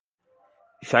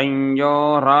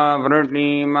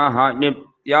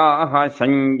संयोरावृणीमहनित्याह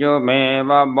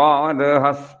संयुमेव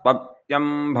बार्हस्पत्यं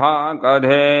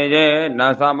भागधेयेन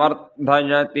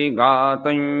समर्थयति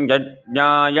गातुं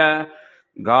यज्ञाय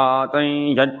गातुं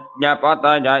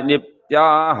यज्ञपतय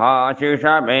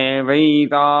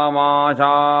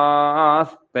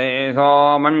नित्याहाशिषमेवैतामाशास्ते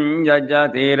सोमं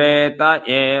यजतिरेत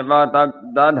एव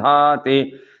तद्दधाति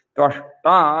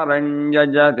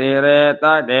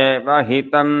त्वष्टारञ्जतिरेतदेव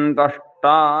हितं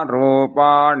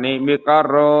त्वष्टारूपाणि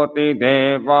विकरोति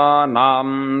देवानां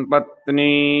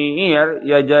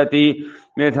पत्नीर्यजति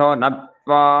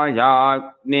मिथुनत्वा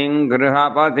याग्निं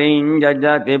गृहपतिं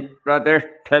यजति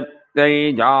प्रतिष्ठित्यै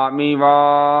जामिवा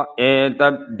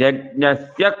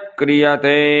एतद्यज्ञस्य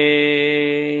क्रियते।